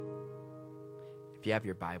If you have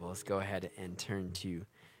your Bibles, go ahead and turn to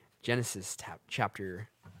Genesis chapter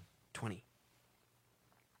 20.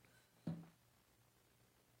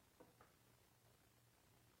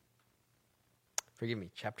 Forgive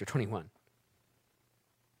me, chapter 21.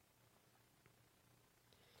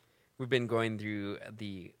 We've been going through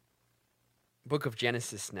the book of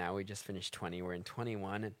Genesis now. We just finished 20. We're in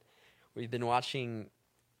 21, and we've been watching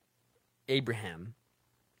Abraham,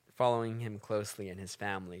 following him closely and his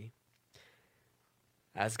family,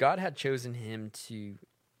 as God had chosen him to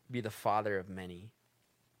be the father of many.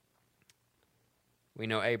 We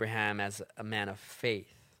know Abraham as a man of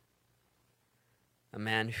faith, a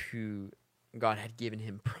man who God had given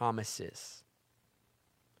him promises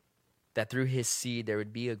that through his seed there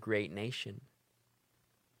would be a great nation.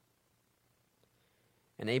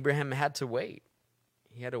 And Abraham had to wait.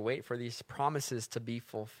 He had to wait for these promises to be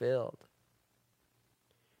fulfilled.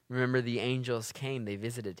 Remember, the angels came, they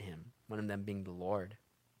visited him, one of them being the Lord.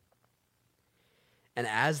 And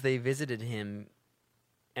as they visited him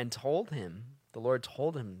and told him, the Lord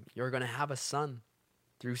told him, "You're going to have a son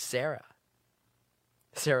through Sarah."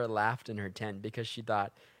 Sarah laughed in her tent because she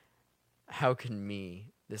thought, how can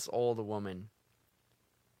me, this old woman,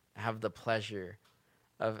 have the pleasure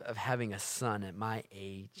of having a son at my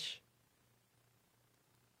age?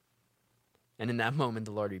 And in that moment,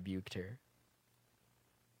 the Lord rebuked her.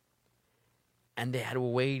 And they had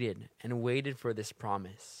waited and waited for this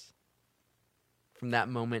promise. From that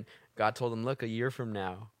moment, God told them, look, a year from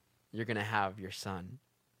now, you're going to have your son.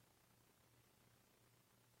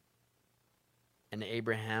 And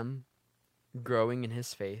Abraham, growing in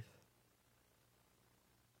his faith,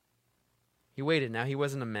 he waited. Now, he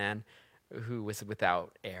wasn't a man who was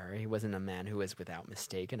without error. He wasn't a man who was without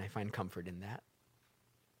mistake, and I find comfort in that.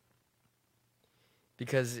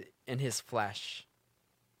 Because in his flesh,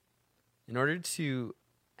 in order to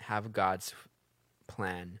have God's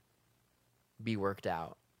plan be worked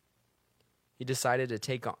out, he decided to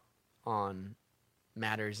take on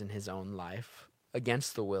matters in his own life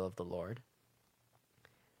against the will of the Lord,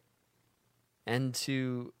 and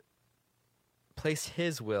to place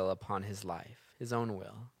his will upon his life, his own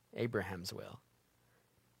will, Abraham's will.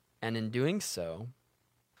 And in doing so,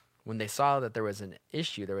 when they saw that there was an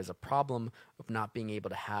issue, there was a problem of not being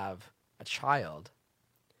able to have a child,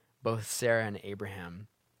 both Sarah and Abraham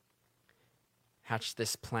hatched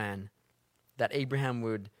this plan that Abraham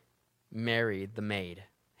would marry the maid,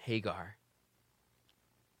 Hagar.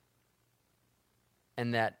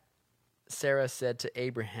 And that Sarah said to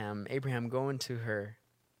Abraham, "Abraham, go into her,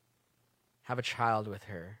 have a child with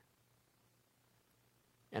her."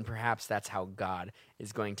 And perhaps that's how God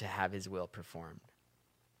is going to have his will performed.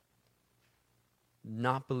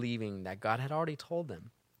 Not believing that God had already told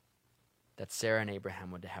them that Sarah and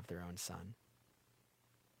Abraham would have their own son.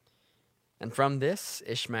 And from this,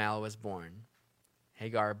 Ishmael was born.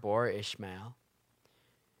 Hagar bore Ishmael.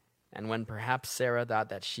 And when perhaps Sarah thought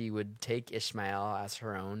that she would take Ishmael as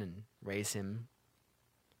her own and raise him,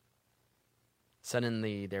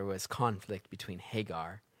 suddenly there was conflict between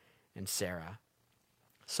Hagar and Sarah.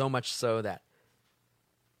 So much so that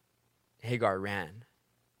Hagar ran.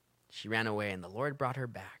 She ran away, and the Lord brought her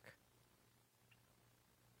back.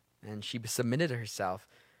 And she submitted herself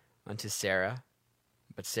unto Sarah,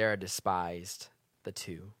 but Sarah despised the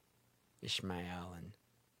two, Ishmael and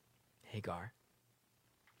Hagar.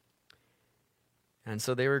 And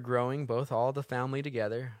so they were growing, all the family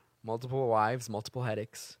together, multiple wives, multiple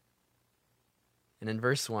headaches. And in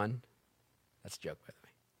verse 1, that's a joke, by the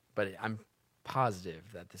way, but I'm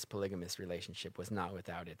positive that this polygamous relationship was not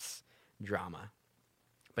without its drama.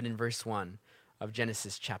 But in verse 1 of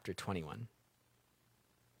Genesis chapter 21,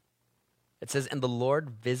 it says, "And the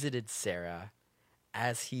Lord visited Sarah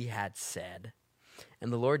as he had said,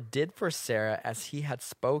 and the Lord did for Sarah as he had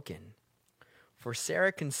spoken. For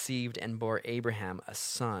Sarah conceived and bore Abraham a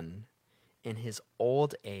son in his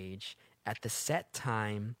old age at the set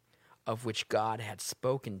time of which God had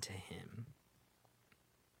spoken to him."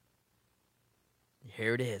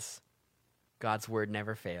 Here it is, God's word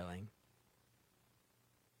never failing.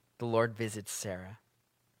 The Lord visits Sarah,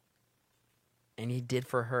 and he did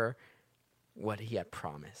for her what he had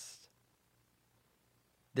promised.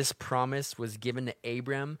 This promise was given to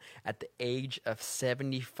Abram at the age of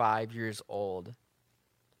 75 years old.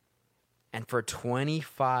 And for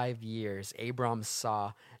 25 years, Abram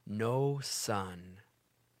saw no son.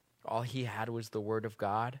 All he had was the word of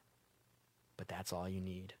God, but that's all you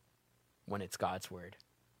need when it's God's word.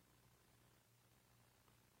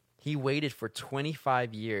 He waited for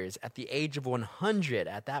 25 years. At the age of 100,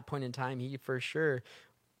 at that point in time, he for sure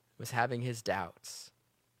was having his doubts.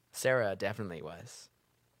 Sarah definitely was.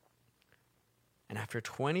 And after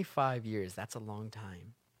 25 years, that's a long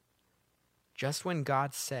time. Just when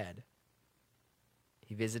God said,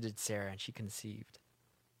 he visited Sarah and she conceived.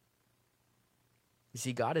 You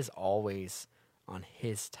see, God is always on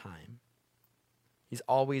his time. He's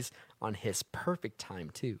always on his perfect time,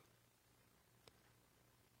 too.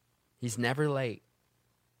 He's never late.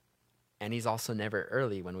 And he's also never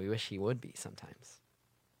early when we wish he would be sometimes.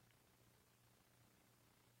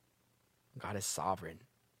 God is sovereign.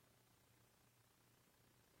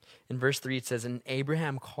 In verse 3 it says, "And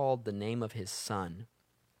Abraham called the name of his son,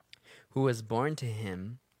 who was born to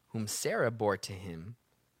him, whom Sarah bore to him,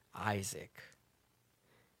 Isaac.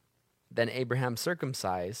 Then Abraham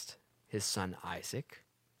circumcised his son Isaac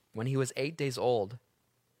when he was 8 days old,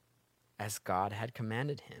 as God had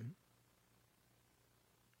commanded him."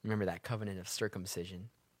 Remember that covenant of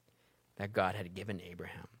circumcision that God had given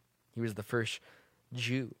Abraham. He was the first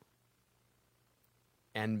Jew.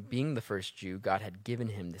 And being the first Jew, God had given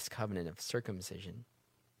him this covenant of circumcision.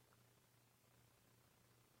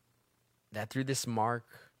 That through this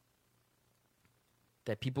mark,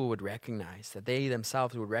 that people would recognize, that they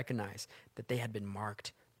themselves would recognize that they had been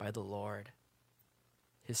marked by the Lord.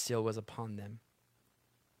 His seal was upon them.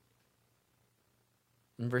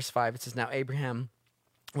 In verse 5, it says, "Now Abraham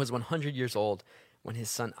was 100 years old when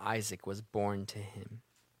his son Isaac was born to him.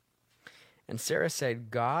 And Sarah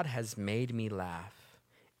said, 'God has made me laugh,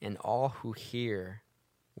 and all who hear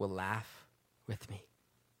will laugh with me.'"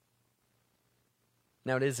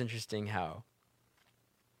 Now it is interesting how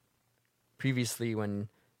previously when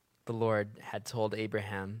the Lord had told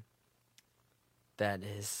Abraham that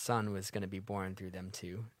his son was going to be born through them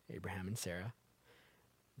too, Abraham and Sarah,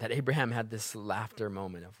 that Abraham had this laughter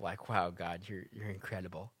moment of like, "Wow, God, you're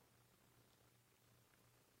incredible."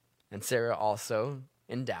 And Sarah also,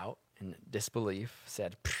 in doubt and disbelief,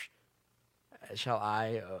 said, "Shall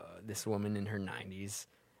I, this woman in her 90s,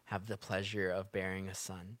 have the pleasure of bearing a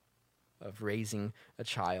son, of raising a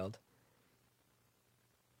child?"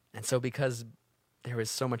 And so because there was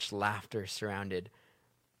so much laughter surrounded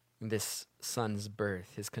this son's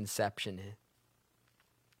birth, his conception,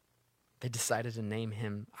 they decided to name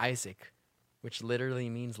him Isaac, which literally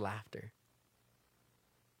means laughter.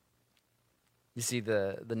 You see,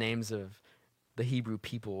 the names of the Hebrew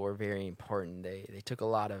people were very important. They took a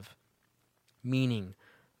lot of meaning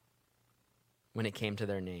when it came to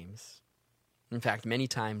their names. In fact, many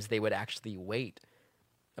times they would actually wait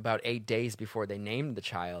about 8 days before they named the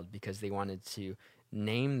child because they wanted to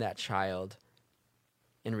name that child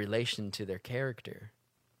in relation to their character.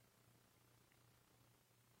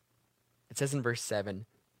 It says in verse 7,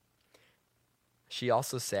 "She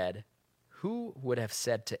also said, 'Who would have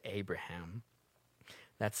said to Abraham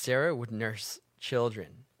that Sarah would nurse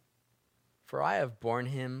children? For I have borne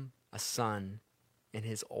him a son in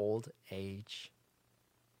his old age.'"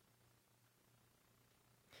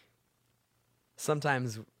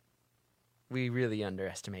 Sometimes we really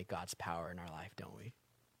underestimate God's power in our life, don't we?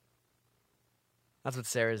 That's what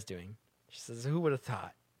Sarah's doing. She says, "Who would have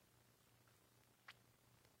thought?"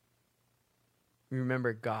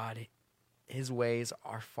 Remember, God, his ways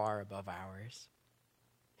are far above ours.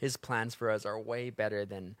 His plans for us are way better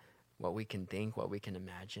than what we can think, what we can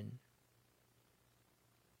imagine.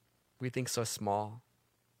 We think so small.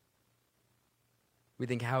 We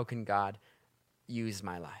think, how can God use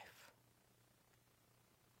my life?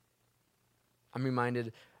 I'm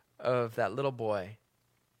reminded of that little boy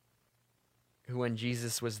who, when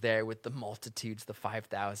Jesus was there with the multitudes, the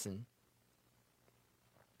 5,000,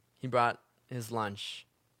 he brought his lunch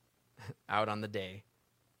out on the day,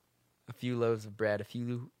 a few loaves of bread, a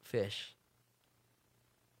few fish.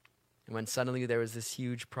 And when suddenly there was this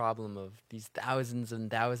huge problem of these thousands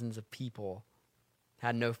and thousands of people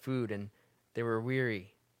had no food and they were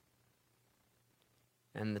weary.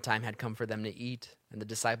 And the time had come for them to eat. And the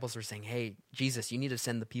disciples were saying, "Hey, Jesus, you need to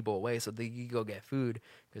send the people away so they can go get food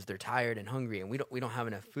because they're tired and hungry and we don't have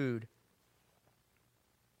enough food."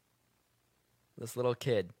 This little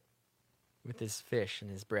kid with his fish and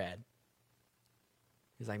his bread,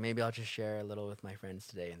 he's like, "Maybe I'll just share a little with my friends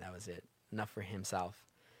today," and that was it. Enough for himself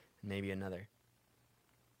and maybe another.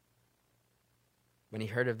 When he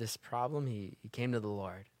heard of this problem, he came to the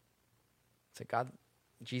Lord. He said, "God,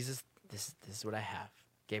 Jesus, this is what I have."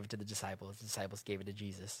 Gave it to the disciples. The disciples gave it to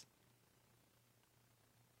Jesus.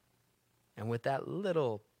 And with that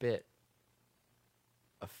little bit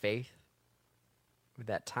of faith, with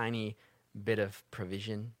that tiny bit of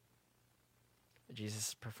provision,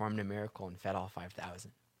 Jesus performed a miracle and fed all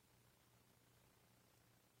 5,000.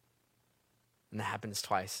 And that happens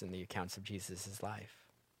twice in the accounts of Jesus' life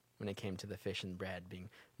when it came to the fish and bread being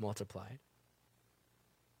multiplied.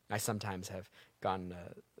 I sometimes have gotten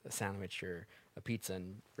a sandwich or a pizza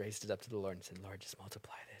and raised it up to the Lord and said, Lord, just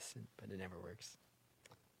multiply this. But it never works.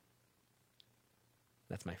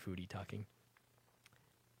 That's my foodie talking.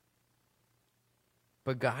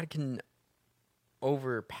 But God can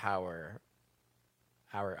overpower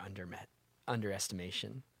our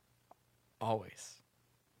underestimation. Always.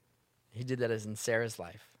 He did that as in Sarah's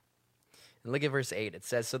life. And look at verse 8. It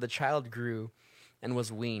says, so the child grew and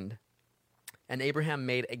was weaned. And Abraham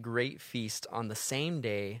made a great feast on the same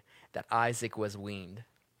day that Isaac was weaned.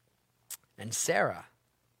 And Sarah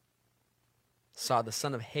saw the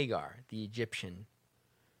son of Hagar, the Egyptian,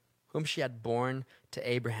 whom she had borne to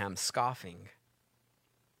Abraham, scoffing.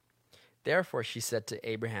 Therefore she said to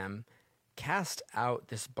Abraham, cast out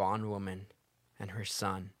this bondwoman and her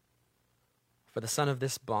son. For the son of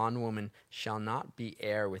this bondwoman shall not be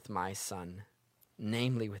heir with my son,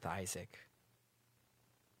 namely with Isaac.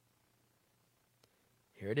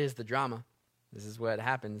 Here it is, the drama. This is what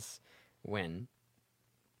happens when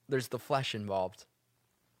there's the flesh involved.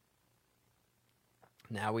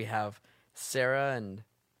 Now we have Sarah and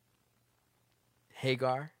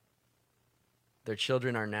Hagar. Their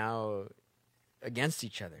children are now against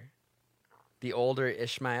each other. The older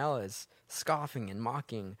Ishmael is scoffing and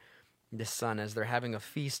mocking this son as they're having a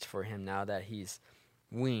feast for him now that he's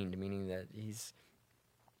weaned, meaning that he's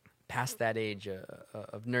past that age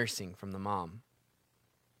of nursing from the mom.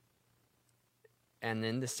 And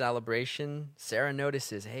in the celebration, Sarah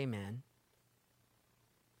notices, hey man,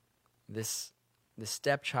 this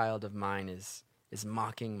stepchild of mine is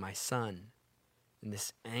mocking my son. And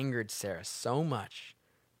this angered Sarah so much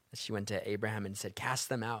that she went to Abraham and said, cast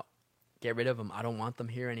them out. Get rid of them. I don't want them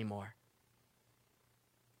here anymore.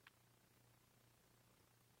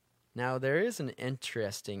 Now, there is an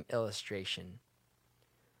interesting illustration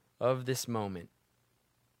of this moment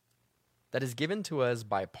that is given to us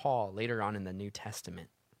by Paul later on in the New Testament.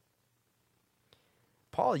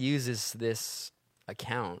 Paul uses this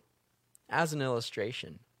account as an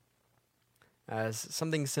illustration, as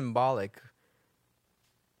something symbolic,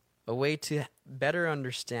 a way to better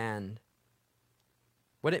understand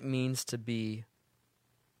what it means to be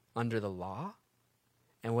under the law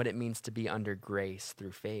and what it means to be under grace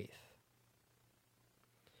through faith.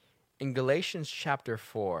 In Galatians chapter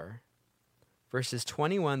 4, verses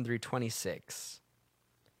 21 through 26,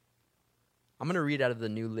 I'm going to read out of the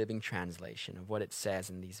New Living Translation of what it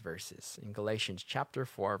says in these verses. In Galatians chapter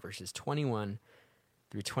 4, verses 21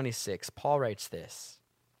 through 26, Paul writes this,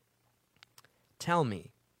 tell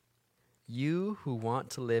me, you who want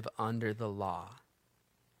to live under the law,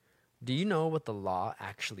 do you know what the law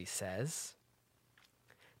actually says?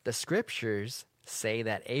 The scriptures say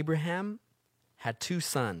that Abraham had two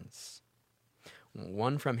sons,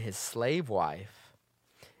 one from his slave wife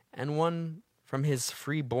and one from his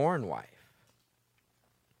freeborn wife.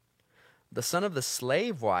 The son of the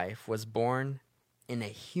slave wife was born in a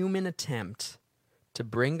human attempt to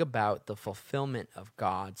bring about the fulfillment of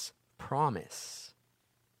God's promise.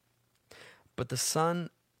 But the son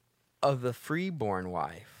of the freeborn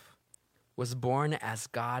wife was born as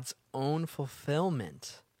God's own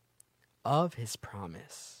fulfillment of his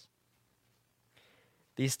promise.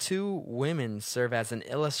 These two women serve as an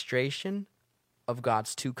illustration of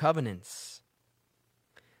God's two covenants.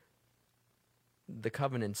 The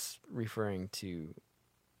covenants referring to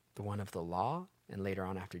the one of the law, and later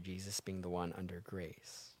on after Jesus being the one under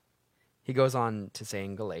grace. He goes on to say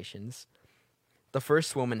in Galatians, the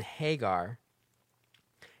first woman, Hagar,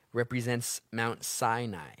 represents Mount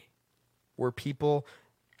Sinai, where people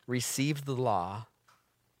received the law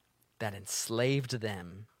that enslaved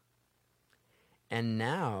them. And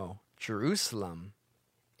now Jerusalem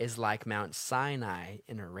is like Mount Sinai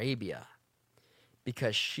in Arabia,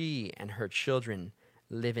 because she and her children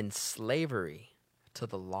live in slavery to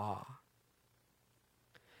the law.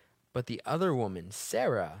 But the other woman,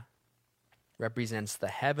 Sarah, represents the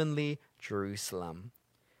heavenly Jerusalem.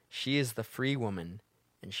 She is the free woman,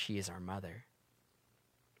 and she is our mother.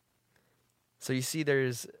 So you see,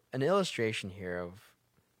 there's an illustration here of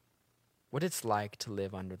what it's like to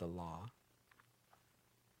live under the law.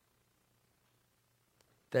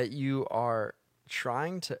 That you are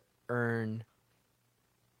trying to earn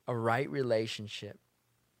a right relationship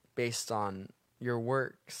based on your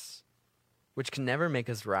works, which can never make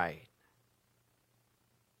us right.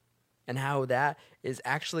 And how that is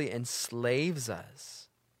actually enslaves us.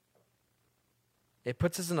 It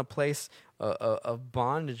puts us in a place of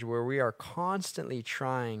bondage where we are constantly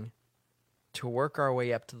trying to work our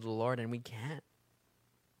way up to the Lord, and we can't.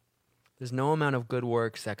 There's no amount of good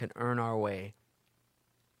works that can earn our way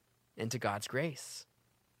into God's grace.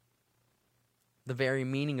 The very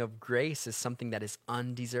meaning of grace is something that is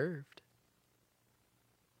undeserved.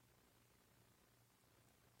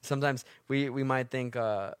 Sometimes we might think,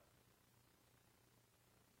 that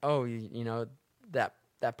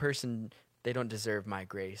person, they don't deserve my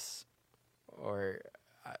grace, or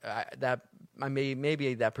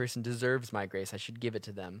maybe that person deserves my grace. I should give it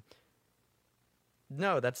to them.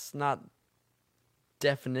 No, that's not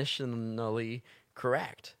definitionally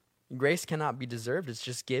correct. Grace cannot be deserved. It's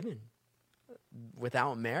just given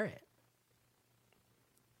without merit.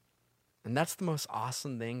 And that's the most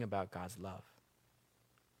awesome thing about God's love,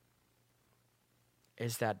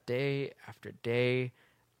 is that day after day,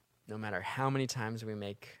 no matter how many times we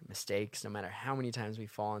make mistakes, no matter how many times we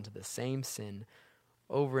fall into the same sin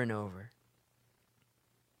over and over,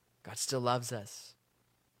 God still loves us.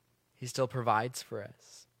 He still provides for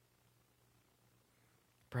us.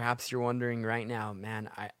 Perhaps you're wondering right now, man,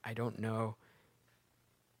 I don't know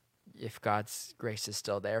if God's grace is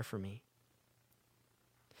still there for me.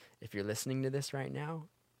 If you're listening to this right now,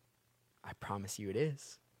 I promise you it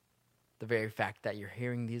is. The very fact that you're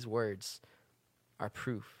hearing these words are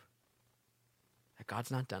proof that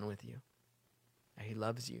God's not done with you, that He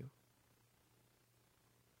loves you.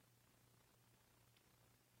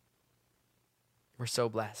 We're so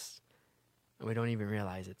blessed, and we don't even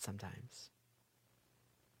realize it sometimes.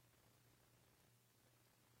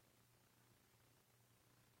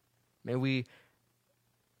 May we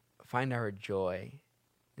find our joy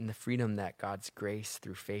in the freedom that God's grace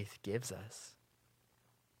through faith gives us,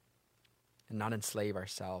 and not enslave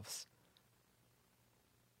ourselves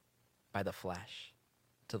by the flesh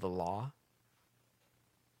to the law.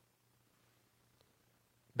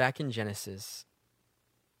 Back in Genesis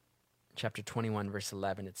chapter 21, verse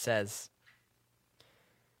 11, it says,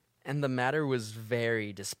 "And the matter was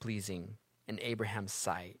very displeasing in Abraham's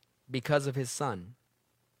sight because of his son.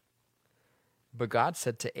 But God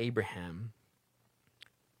said to Abraham,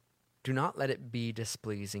 'Do not let it be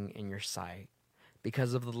displeasing in your sight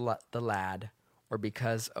because of the lad or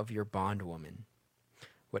because of your bondwoman.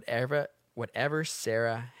 Whatever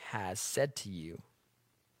Sarah has said to you,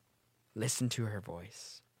 listen to her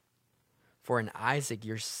voice. For in Isaac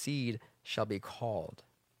your seed shall be called.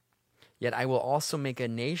 Yet I will also make a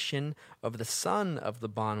nation of the son of the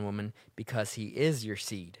bondwoman, because he is your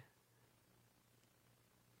seed.'"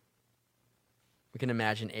 We can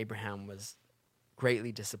imagine Abraham was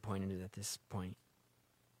greatly disappointed at this point.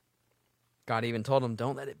 God even told him,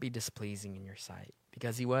 don't let it be displeasing in your sight,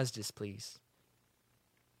 because he was displeased.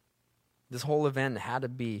 This whole event had to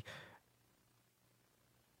be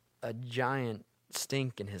a giant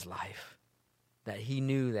stink in his life that he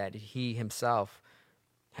knew that he himself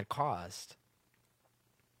had caused.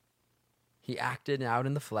 He acted out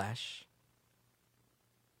in the flesh,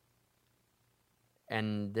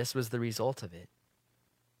 and this was the result of it.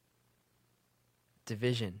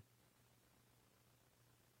 Division,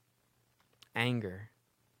 anger,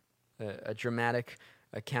 a dramatic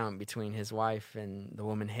account between his wife and the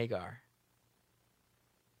woman Hagar.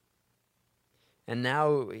 And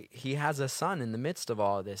now he has a son in the midst of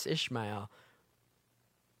all this, Ishmael,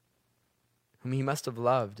 whom he must have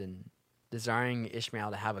loved, and desiring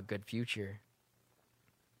Ishmael to have a good future.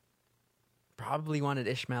 Probably wanted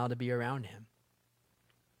Ishmael to be around him.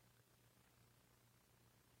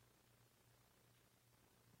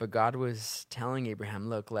 But God was telling Abraham,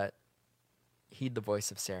 look, heed the voice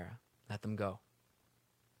of Sarah. Let them go.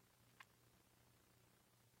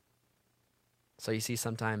 So you see,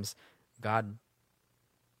 sometimes God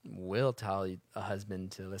will tell a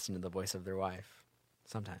husband to listen to the voice of their wife.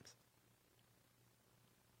 Sometimes.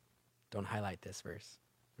 Don't highlight this verse.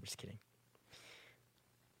 I'm just kidding.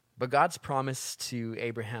 But God's promise to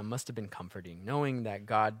Abraham must have been comforting, knowing that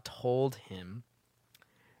God told him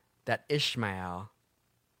that Ishmael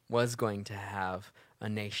was going to have a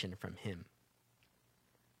nation from him,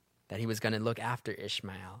 that he was going to look after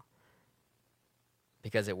Ishmael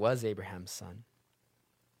because it was Abraham's son.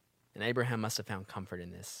 And Abraham must have found comfort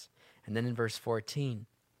in this. And then in verse 14,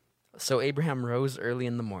 "So Abraham rose early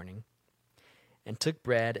in the morning and took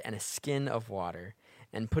bread and a skin of water,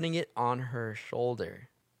 and putting it on her shoulder,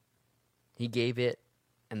 he gave it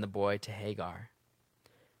and the boy to Hagar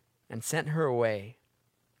and sent her away.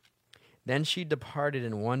 Then she departed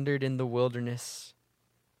and wandered in the wilderness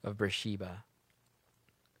of Beersheba.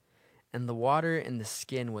 And the water in the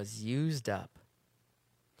skin was used up,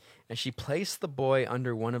 and she placed the boy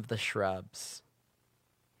under one of the shrubs.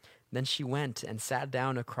 Then she went and sat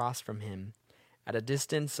down across from him at a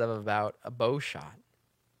distance of about a bow shot.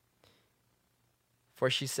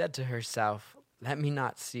 For she said to herself, let me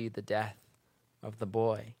not see the death of the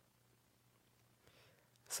boy.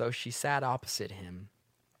 So she sat opposite him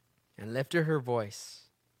and lifted her voice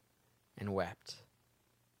and wept.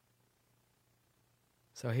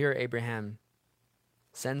 So here Abraham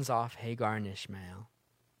sends off Hagar and Ishmael,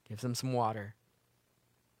 gives them some water,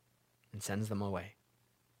 and sends them away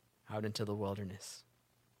out into the wilderness.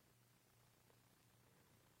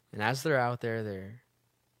 And as they're out there,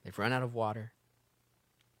 they've run out of water.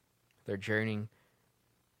 They're journeying.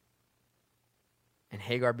 And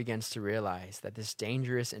Hagar begins to realize that this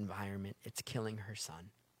dangerous environment, it's killing her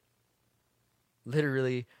son.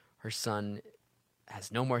 Literally, her son has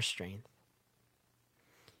no more strength.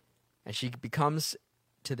 And she becomes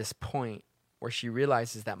to this point where she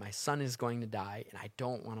realizes that my son is going to die, and I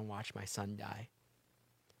don't want to watch my son die.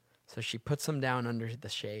 So she puts him down under the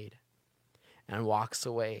shade and walks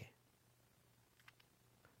away.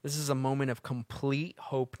 This is a moment of complete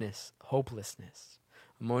hopelessness,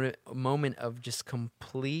 a moment of just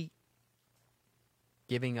complete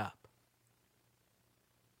giving up,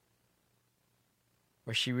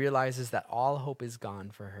 where she realizes that all hope is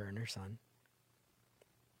gone for her and her son.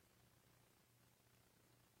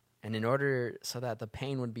 And in order so that the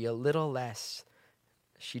pain would be a little less,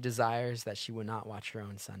 she desires that she would not watch her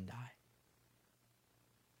own son die.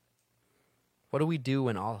 What do we do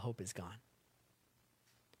when all hope is gone?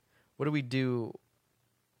 What do we do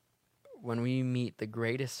when we meet the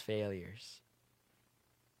greatest failures?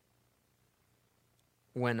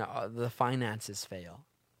 When the finances fail?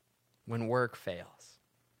 When work fails?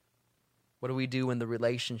 What do we do when the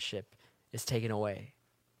relationship is taken away?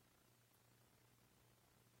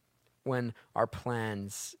 When our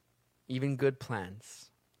plans, even good plans,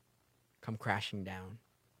 come crashing down?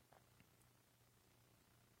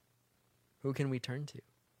 Who can we turn to?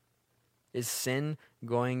 Is sin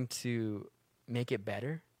going to make it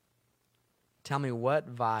better? Tell me, what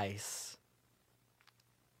vice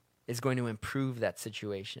is going to improve that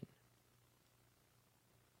situation?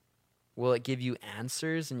 Will it give you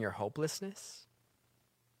answers in your hopelessness?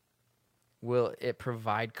 Will it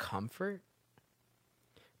provide comfort?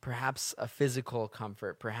 Perhaps a physical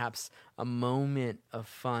comfort, perhaps a moment of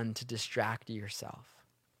fun to distract yourself.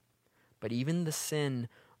 But even the sin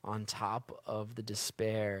on top of the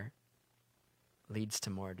despair leads to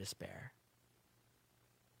more despair.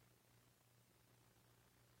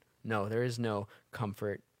 No, there is no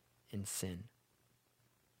comfort in sin.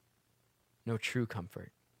 No true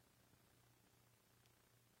comfort.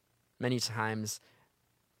 Many times,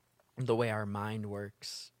 the way our mind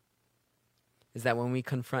works is that when we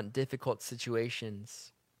confront difficult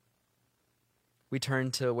situations, we turn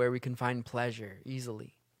to where we can find pleasure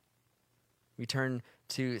easily. We turn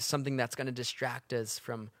to something that's going to distract us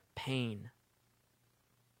from pain,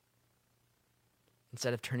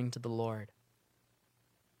 instead of turning to the Lord,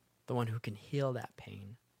 the one who can heal that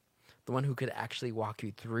pain, the one who could actually walk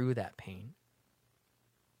you through that pain.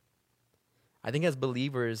 I think as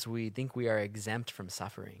believers, we think we are exempt from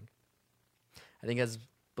suffering. I think as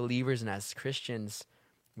believers and as Christians,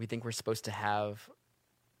 we think we're supposed to have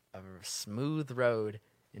a smooth road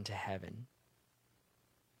into heaven.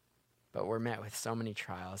 But we're met with so many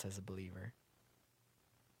trials as a believer.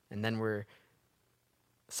 And then we're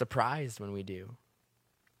surprised when we do.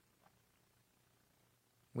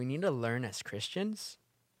 We need to learn as Christians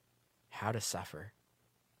how to suffer.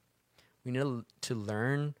 We need to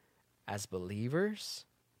learn as believers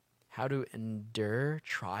how to endure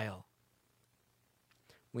trial.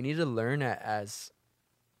 We need to learn as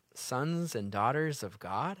sons and daughters of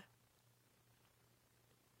God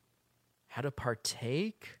how to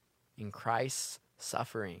partake in Christ's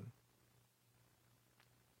suffering.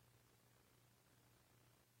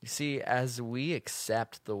 You see, as we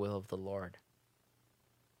accept the will of the Lord,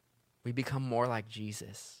 we become more like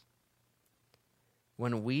Jesus.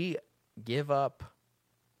 When we give up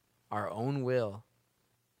our own will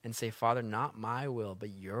and say, Father, not my will, but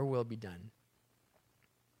your will be done,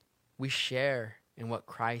 we share in what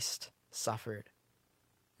Christ suffered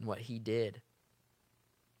and what he did.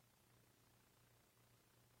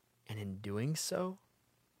 And in doing so,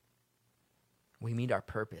 we meet our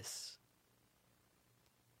purpose.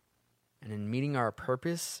 And in meeting our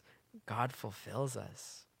purpose, God fulfills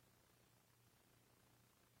us.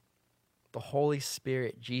 The Holy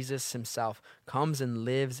Spirit, Jesus himself, comes and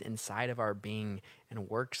lives inside of our being and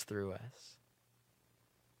works through us.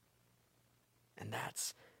 And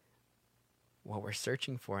that's what we're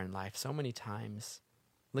searching for in life so many times,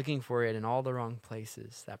 looking for it in all the wrong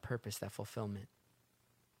places, that purpose, that fulfillment.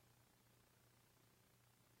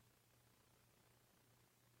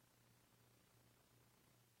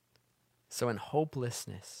 So in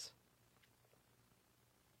hopelessness,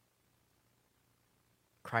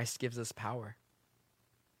 Christ gives us power.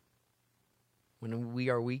 When we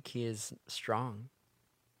are weak, he is strong.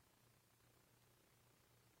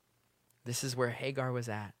 This is where Hagar was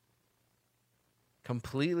at,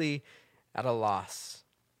 completely at a loss,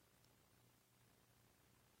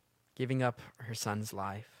 giving up her son's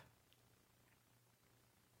life.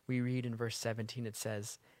 We read in verse 17, it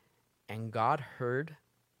says, "And God heard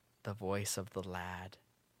the voice of the lad.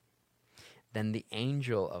 Then the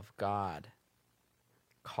angel of God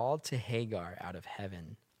called to Hagar out of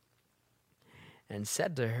heaven and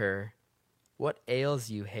said to her, 'What ails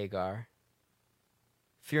you, Hagar?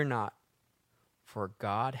 Fear not, for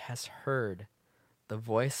God has heard the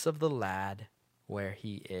voice of the lad where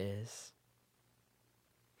he is.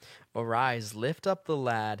 Arise, lift up the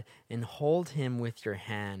lad, and hold him with your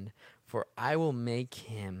hand, for I will make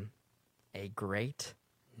him a great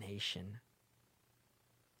nation.'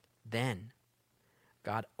 Then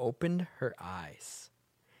God opened her eyes,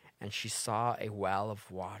 and she saw a well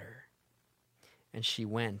of water. And she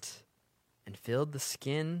went and filled the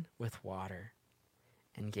skin with water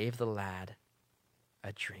and gave the lad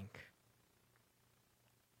a drink."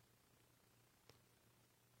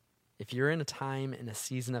 If you're in a time, in a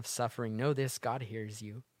season of suffering, know this: God hears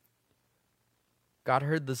you. God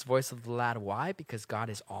heard this voice of the lad. Why? Because God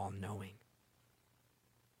is all-knowing.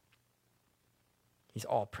 He's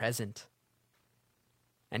all-present.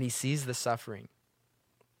 And he sees the suffering.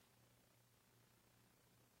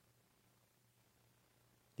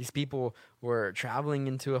 These people were traveling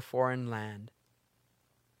into a foreign land,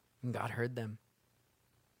 and God heard them.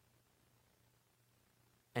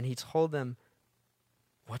 And he told them,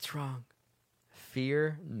 "What's wrong?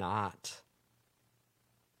 Fear not."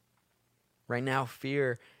 Right now,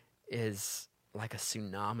 fear is like a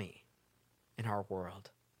tsunami in our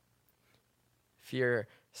world. Fear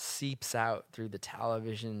seeps out through the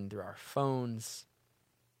television, through our phones,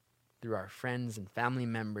 through our friends and family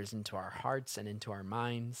members, into our hearts and into our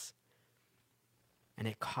minds. And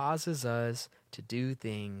it causes us to do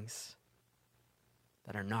things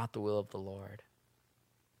that are not the will of the Lord.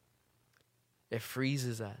 It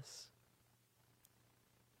freezes us.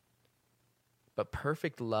 But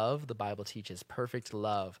perfect love, the Bible teaches, perfect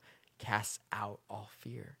love casts out all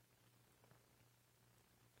fear.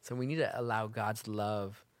 So we need to allow God's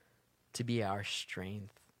love to be our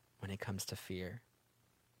strength when it comes to fear.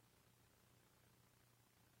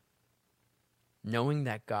 Knowing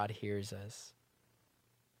that God hears us.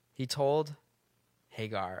 He told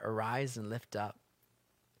Hagar, "Arise and lift up.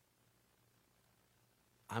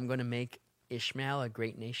 I'm going to make Ishmael a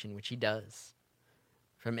great nation," which he does.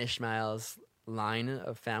 From Ishmael's line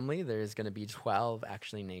of family, there's going to be 12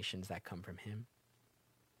 actually nations that come from him.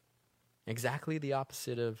 Exactly the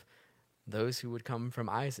opposite of those who would come from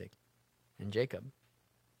Isaac and Jacob.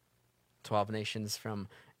 12 nations from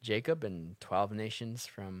Jacob and 12 nations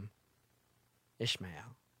from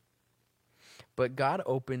Ishmael. But God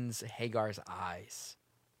opens Hagar's eyes.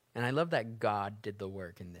 And I love that God did the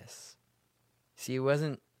work in this. See, it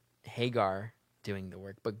wasn't Hagar doing the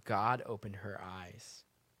work, but God opened her eyes.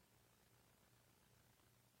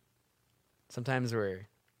 Sometimes we're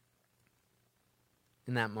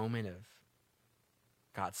in that moment of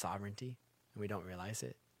God's sovereignty and we don't realize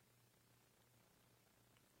it,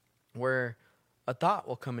 where a thought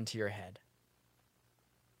will come into your head.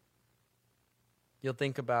 You'll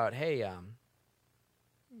think about, hey,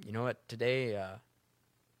 you know what, today,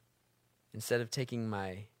 instead of taking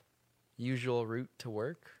my usual route to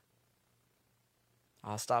work,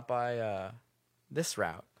 I'll stop by this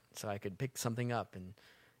route so I could pick something up and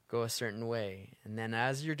go a certain way. And then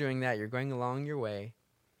as you're doing that, you're going along your way,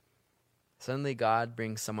 suddenly God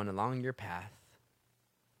brings someone along your path,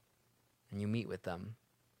 and you meet with them.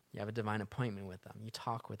 You have a divine appointment with them. You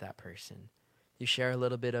talk with that person. You share a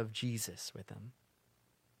little bit of Jesus with them.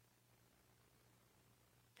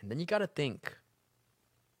 And then you got to think,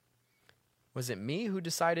 was it me who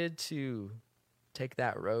decided to take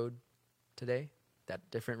that road today? That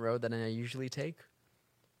different road than I usually take?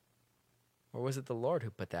 Or was it the Lord who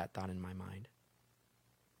put that thought in my mind?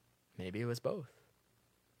 Maybe it was both.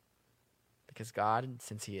 Because God,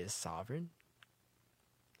 since he is sovereign,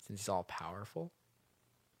 since he's all powerful,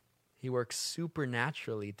 he works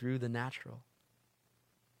supernaturally through the natural.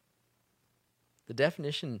 The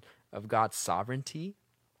definition of God's sovereignty,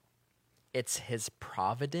 it's his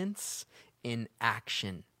providence in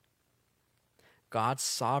action. God's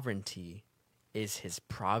sovereignty is his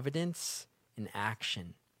providence in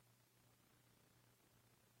action.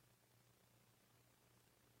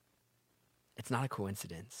 It's not a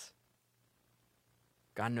coincidence.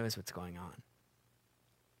 God knows what's going on.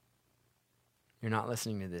 You're not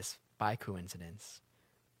listening to this by coincidence.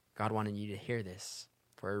 God wanted you to hear this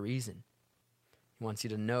for a reason. He wants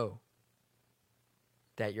you to know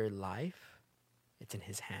that your life, it's in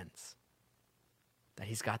his hands. That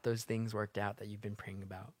he's got those things worked out that you've been praying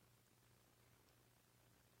about.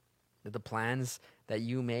 That the plans that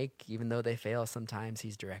you make, even though they fail sometimes,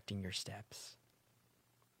 he's directing your steps.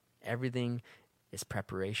 Everything is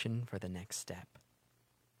preparation for the next step.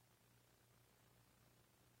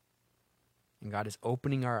 And God is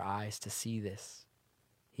opening our eyes to see this.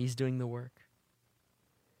 He's doing the work.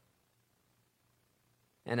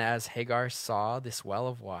 And as Hagar saw this well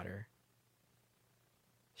of water,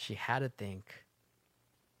 she had to think,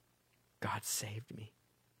 God saved me.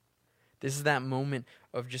 This is that moment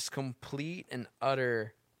of just complete and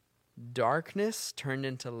utter darkness turned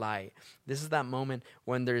into light. This is that moment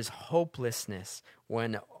when there's hopelessness,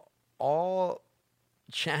 when all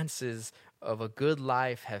chances of a good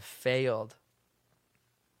life have failed,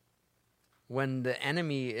 when the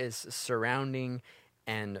enemy is surrounding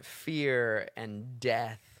and fear and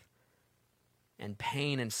death and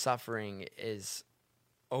pain and suffering is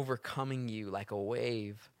overcoming you like a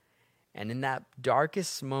wave. And in that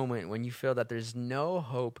darkest moment, when you feel that there's no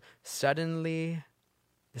hope, suddenly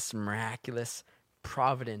this miraculous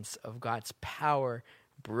providence of God's power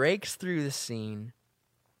breaks through the scene.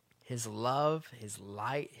 His love, his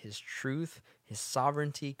light, his truth, his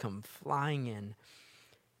sovereignty come flying in.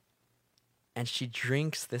 And she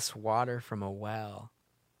drinks this water from a well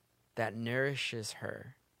that nourishes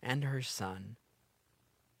her and her son.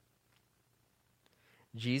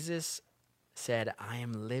 Jesus said, I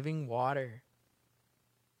am living water.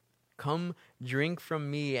 Come drink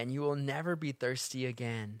from me and you will never be thirsty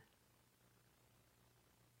again.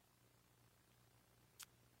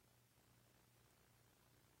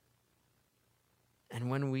 And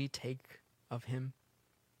when we take of him,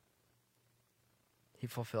 he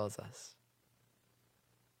fulfills us.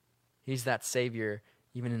 He's that Savior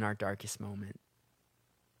even in our darkest moment.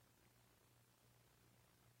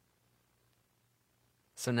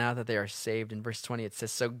 So now that they are saved, in verse 20 it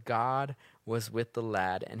says, so God was with the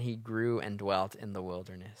lad, and he grew and dwelt in the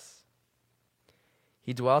wilderness.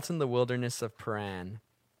 He dwelt in the wilderness of Paran,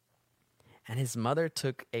 and his mother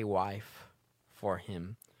took a wife for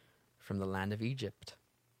him from the land of Egypt.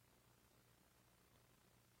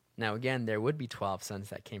 Now again, there would be 12 sons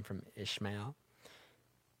that came from Ishmael,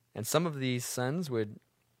 and some of these sons would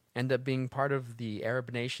end up being part of the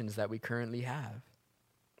Arab nations that we currently have.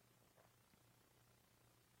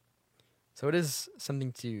 So it is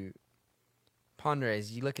something to ponder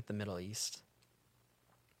as you look at the Middle East,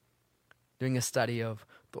 doing a study of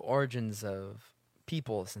the origins of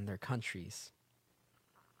peoples and their countries,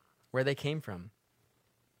 where they came from,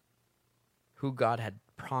 who God had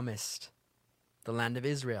promised the land of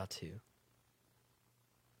Israel to.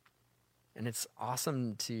 And it's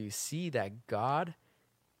awesome to see that God,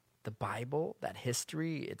 the Bible, that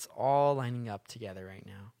history, it's all lining up together right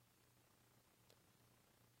now.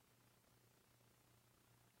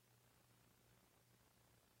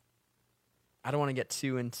 I don't want to get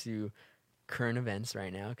too into current events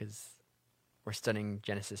right now because we're studying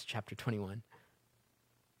Genesis chapter 21.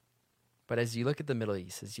 But as you look at the Middle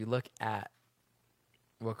East, as you look at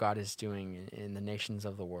what God is doing in the nations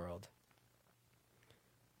of the world,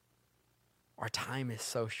 our time is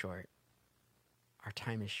so short. Our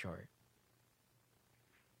time is short.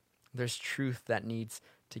 There's truth that needs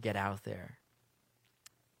to get out there.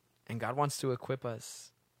 And God wants to equip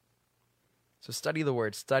us. So study the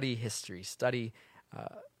Word, study history, study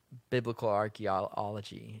biblical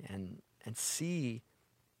archaeology, and see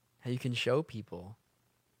how you can show people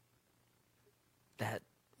that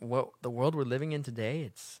what the world we're living in today,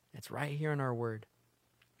 it's right here in our Word.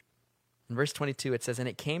 In verse 22, it says, and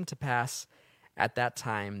it came to pass at that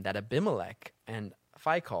time that Abimelech and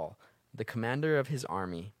Phicol, the commander of his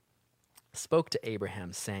army, spoke to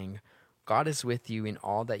Abraham, saying, God is with you in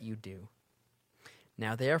all that you do.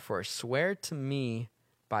 Now therefore swear to me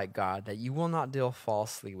by God that you will not deal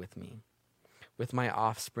falsely with me, with my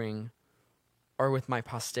offspring, or with my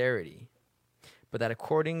posterity, but that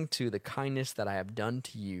according to the kindness that I have done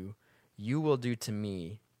to you, you will do to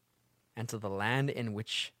me and to the land in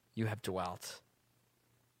which you have dwelt.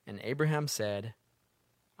 And Abraham said,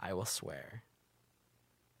 I will swear.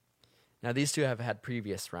 Now these two have had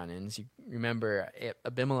previous run-ins. You remember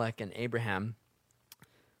Abimelech and Abraham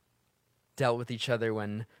dealt with each other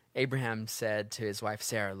when Abraham said to his wife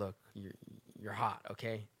Sarah, look, you're hot,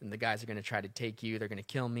 okay? And the guys are going to try to take you. They're going to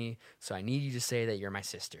kill me. So I need you to say that you're my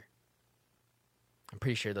sister. I'm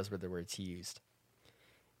pretty sure those were the words he used.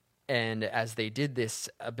 And as they did this,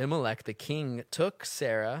 Abimelech, the king, took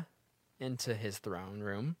Sarah into his throne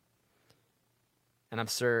room. And I'm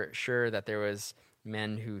sure that there was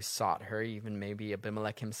men who sought her, even maybe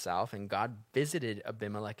Abimelech himself. And God visited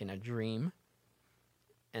Abimelech in a dream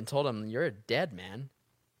and told him, "You're a dead man.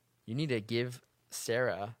 You need to give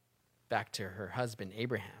Sarah back to her husband,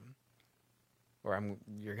 Abraham, or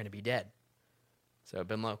you're going to be dead." So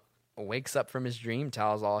Abimelech wakes up from his dream,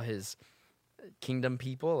 tells all his kingdom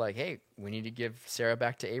people, like, "Hey, we need to give Sarah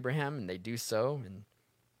back to Abraham." And they do so. And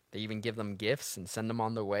they even give them gifts and send them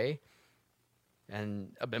on their way.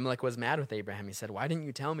 And Abimelech was mad with Abraham. He said, "Why didn't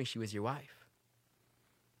you tell me she was your wife?"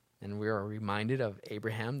 And we are reminded of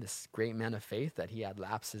Abraham, this great man of faith, that he had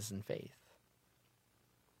lapses in faith.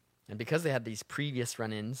 And because they had these previous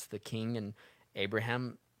run-ins, the king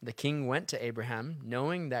went to Abraham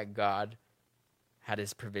knowing that God had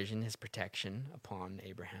his provision, his protection upon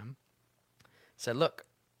Abraham. Said, "Look,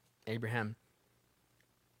 Abraham,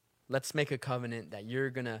 let's make a covenant that you're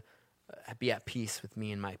going to be at peace with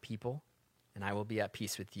me and my people, and I will be at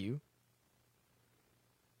peace with you.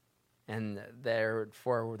 And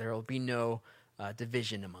therefore there will be no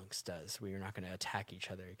division amongst us. We are not going to attack each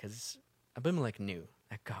other," because Abimelech knew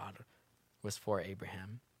that God was for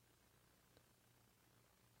Abraham.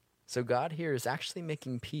 So God here is actually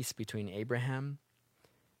making peace between Abraham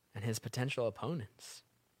and his potential opponents.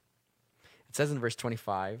 It says in verse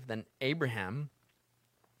 25, "Then Abraham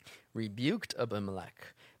rebuked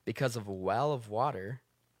Abimelech because of a well of water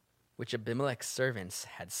which Abimelech's servants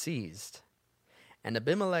had seized. And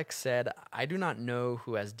Abimelech said, 'I do not know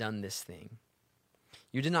who has done this thing.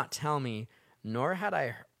 You did not tell me, nor had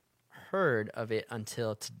I heard of it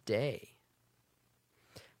until today.'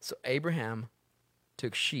 So Abraham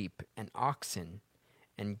took sheep and oxen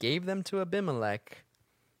and gave them to Abimelech,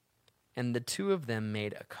 and the two of them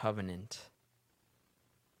made a covenant.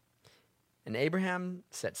 And Abraham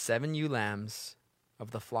set 7 ewe lambs of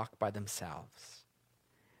the flock by themselves.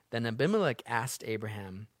 Then Abimelech asked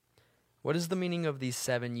Abraham, 'What is the meaning of these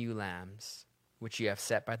 7 ewe lambs, which you have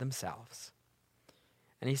set by themselves?'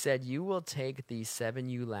 And he said, 'You will take these 7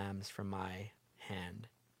 ewe lambs from my hand,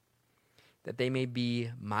 that they may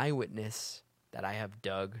be my witness that I have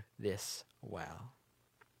dug this well.'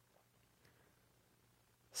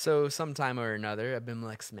 So sometime or another,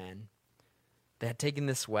 Abimelech's men, they had taken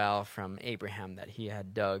this well from Abraham that he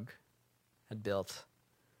had dug, had built.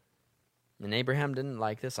 And Abraham didn't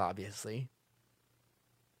like this, obviously.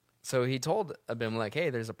 So he told Abimelech, 'Hey,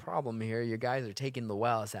 there's a problem here. Your guys are taking the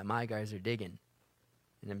wells that my guys are digging.'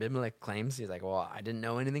 And Abimelech claims, he's like, 'Well, I didn't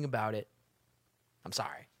know anything about it. I'm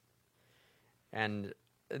sorry.' And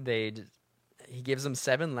he gives them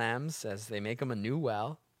 7 lambs as they make them a new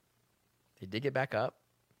well. They dig it back up.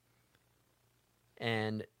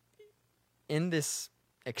 And in this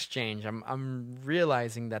exchange, I'm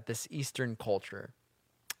realizing that this Eastern culture,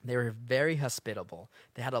 they were very hospitable.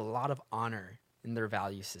 They had a lot of honor in their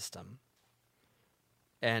value system.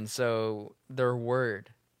 And so their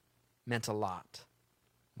word meant a lot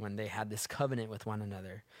when they had this covenant with one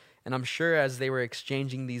another. And I'm sure as they were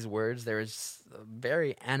exchanging these words, there was a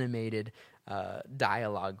very animated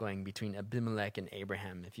dialogue going between Abimelech and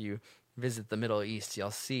Abraham. If you visit the Middle East,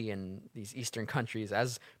 you'll see in these Eastern countries,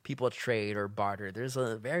 as people trade or barter, there's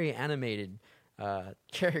a very animated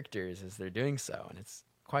characters as they're doing so, and it's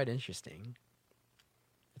quite interesting.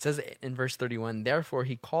 It says in verse 31, "Therefore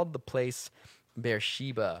he called the place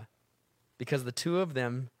Beersheba, because the two of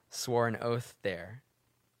them swore an oath there."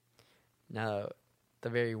 Now, the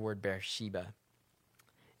very word Beersheba,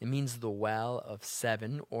 it means the well of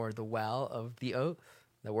 7, or the well of the oath.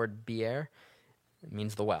 The word Beer, it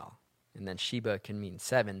means the well. And then Sheba can mean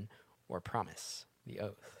 7 or promise, the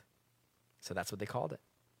oath. So that's what they called it.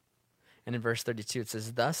 And in verse 32 it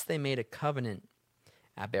says, "Thus they made a covenant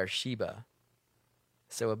at Beersheba.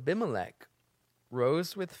 So Abimelech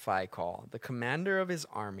rose with Phicol, the commander of his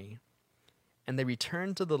army, and they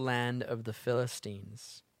returned to the land of the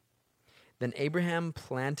Philistines. Then Abraham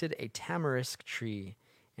planted a tamarisk tree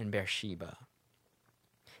in Beersheba,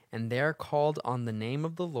 and there called on the name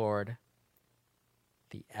of the Lord,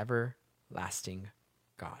 the everlasting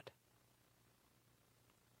God.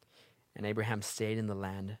 And Abraham stayed in the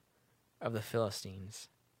land of the Philistines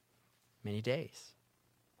many days."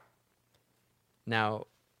 Now,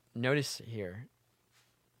 notice here,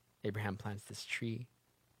 Abraham plants this tree,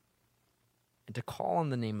 and to call on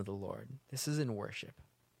the name of the Lord. This is in worship.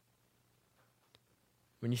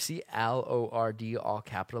 When you see Lord all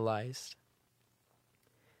capitalized,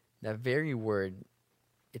 that very word,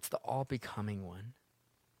 it's the all-becoming one.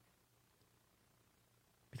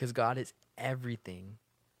 Because God is everything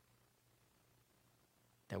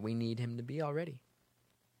that we need him to be already.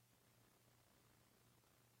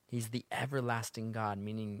 He's the everlasting God,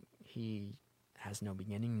 meaning he has no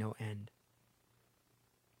beginning, no end.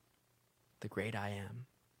 the great I am.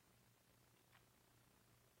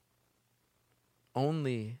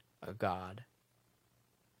 Only a God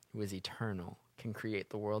who is eternal can create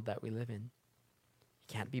the world that we live in.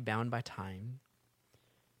 He can't be bound by time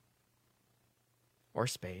or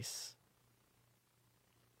space.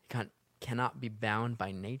 He cannot be bound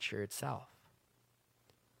by nature itself.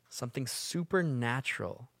 Something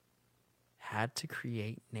supernatural had to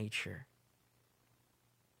create nature.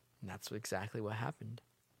 And that's exactly what happened.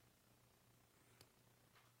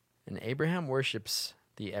 And Abraham worships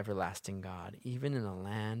the everlasting God, even in a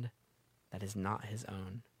land that is not his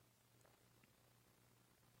own.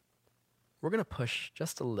 We're going to push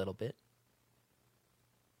just a little bit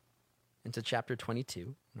into chapter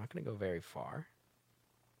 22. I'm not going to go very far.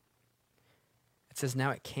 It says,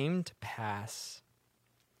 "Now it came to pass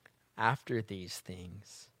after these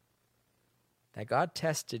things that God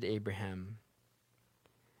tested Abraham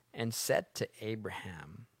and said to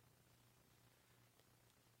Abraham,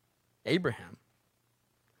 'Abraham.'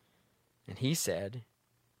 And he said,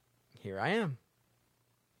 'Here I am.'"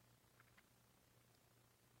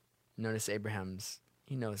 Notice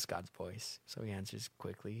he knows God's voice, so he answers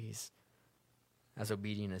quickly. He's as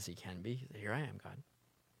obedient as he can be. He said, "Here I am, God."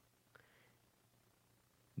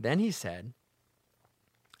 Then he said,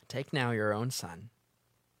 "Take now your own son,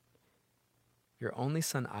 your only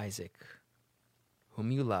son Isaac, whom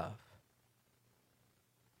you love,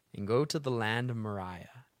 and go to the land of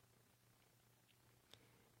Moriah,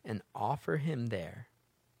 and offer him there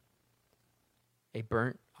a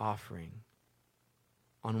burnt offering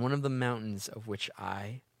on one of the mountains of which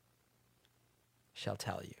I shall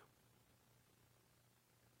tell you."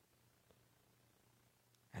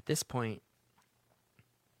 At this point,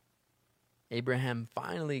 Abraham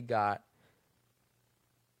finally got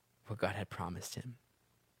what God had promised him.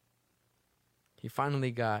 He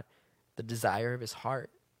finally got the desire of his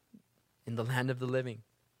heart in the land of the living.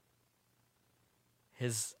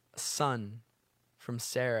 His son from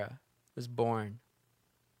Sarah was born.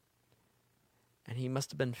 And he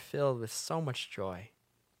must have been filled with so much joy,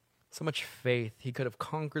 so much faith. He could have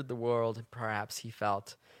conquered the world, perhaps he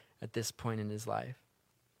felt at this point in his life.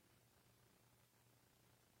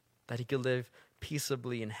 That he could live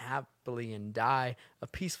peaceably and happily and die a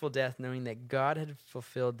peaceful death, knowing that God had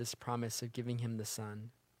fulfilled this promise of giving him the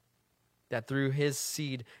son. That through his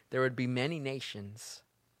seed there would be many nations.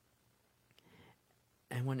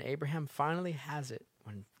 And when Abraham finally has it,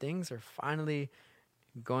 when things are finally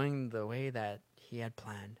going the way that he had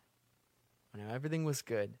planned, when everything was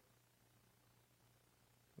good,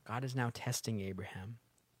 God is now testing Abraham.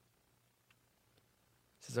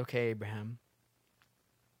 He says, "Okay, Abraham,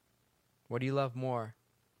 what do you love more,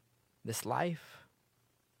 this life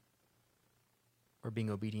or being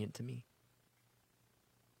obedient to me?"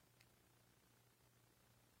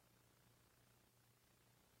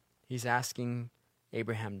 He's asking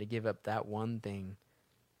Abraham to give up that one thing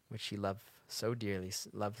which he loved so dearly,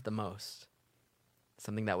 loved the most,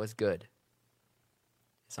 something that was good,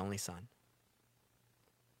 his only son.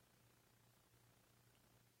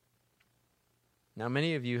 Now,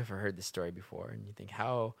 many of you have heard this story before, and you think,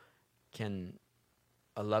 how can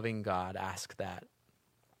a loving God ask that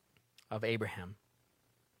of Abraham?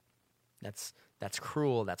 That's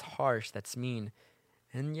cruel, that's harsh, that's mean.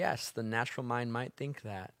 And yes, the natural mind might think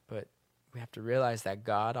that, but we have to realize that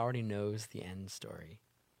God already knows the end story.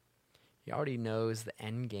 He already knows the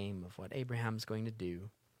end game of what Abraham's going to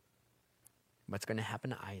do, what's going to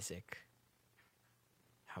happen to Isaac,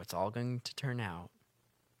 how it's all going to turn out.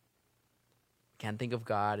 We can't think of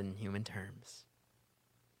God in human terms.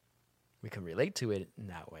 We can relate to it in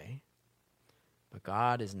that way, but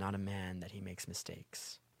God is not a man that he makes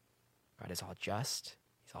mistakes. God is all just,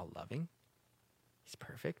 he's all loving, he's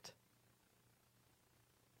perfect.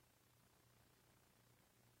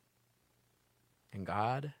 And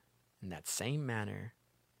God, in that same manner,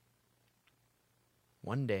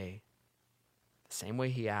 one day, the same way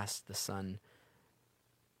he asked the son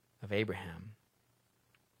of Abraham,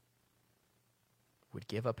 would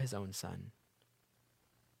give up his own son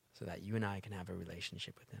so that you and I can have a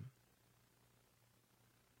relationship with him.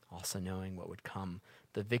 Also knowing what would come,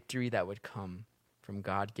 the victory that would come from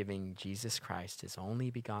God giving Jesus Christ, his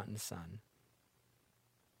only begotten Son,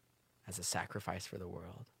 as a sacrifice for the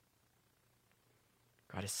world.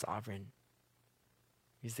 God is sovereign.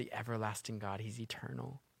 He's the everlasting God. He's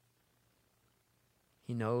eternal.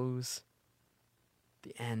 He knows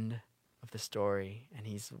the end of the story, and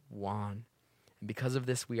he's won. And because of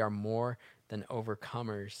this, we are more than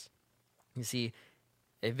overcomers. You see,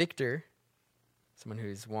 a victor, someone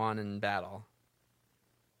who's won in battle,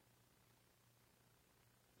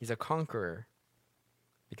 he's a conqueror.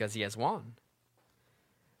 because he has won.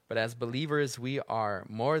 But as believers, we are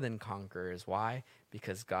more than conquerors. Why?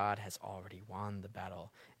 Because God has already won the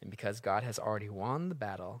battle. And because God has already won the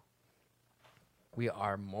battle, we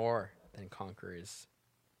are more than conquerors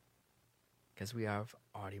because we have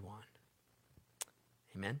already won.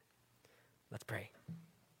 Amen? Let's pray.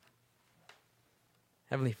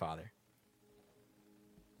 Heavenly Father,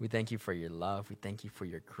 we thank you for your love. We thank you for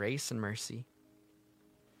your grace and mercy.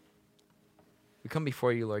 We come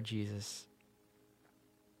before you, Lord Jesus.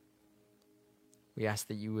 We ask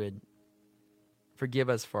that you would forgive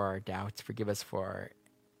us for our doubts, forgive us for our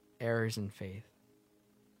errors in faith.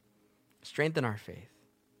 Strengthen our faith.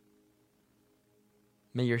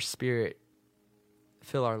 May your Spirit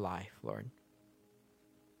fill our life, Lord.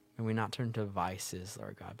 May we not turn to vices,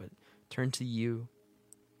 Lord God, but turn to you.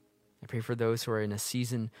 I pray for those who are in a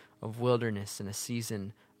season of wilderness and a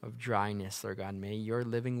season of dryness, Lord God. May your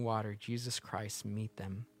living water, Jesus Christ, meet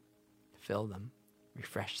them, fill them,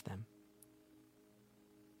 refresh them.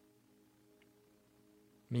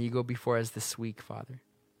 May you go before us this week, Father.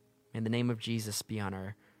 May the name of Jesus be on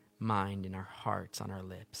our mind, in our hearts, on our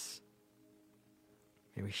lips.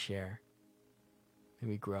 May we share. May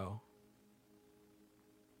we grow.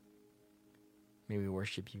 May we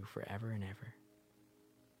worship you forever and ever.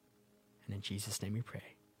 And in Jesus' name we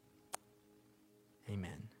pray.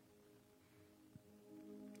 Amen.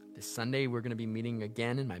 This Sunday we're going to be meeting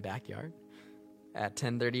again in my backyard at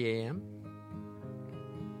 10:30 a.m.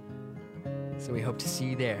 So we hope to see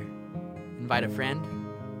you there. Invite a friend.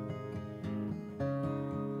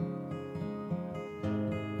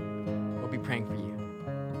 We'll be praying for you.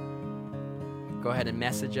 Go ahead and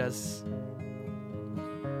message us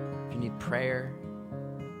if you need prayer,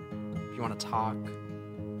 if you want to talk.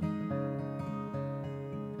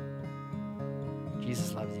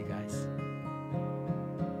 Jesus loves you guys.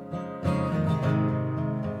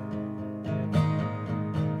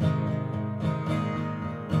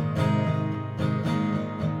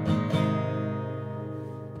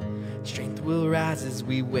 Strength will rise as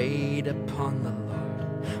we wait upon the Lord.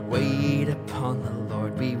 Wait upon the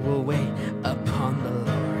Lord. We will wait upon the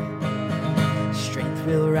Lord. Strength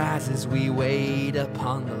will rise as we wait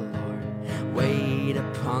upon the Lord. Wait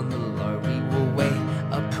upon the Lord. We will wait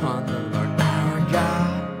upon the Lord. Our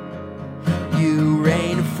God, you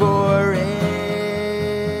reign forever.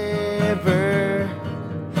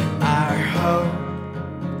 Our hope,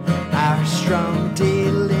 our strong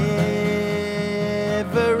deliverer.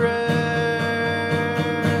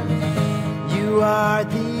 You are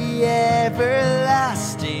the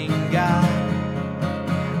everlasting God,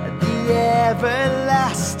 the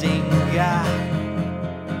everlasting God.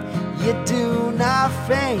 You do not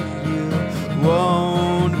faint, you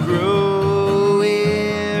won't grow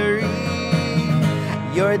weary.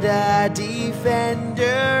 You're the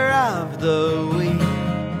defender of the weak.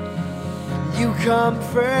 You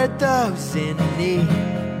comfort those in need.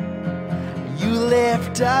 You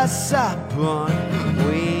lift us up on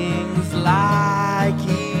wings like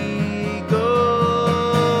eagles.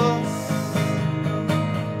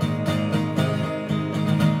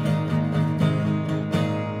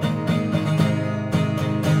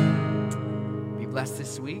 Be blessed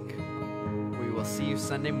this week. We will see you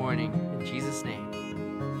Sunday morning. In Jesus' name.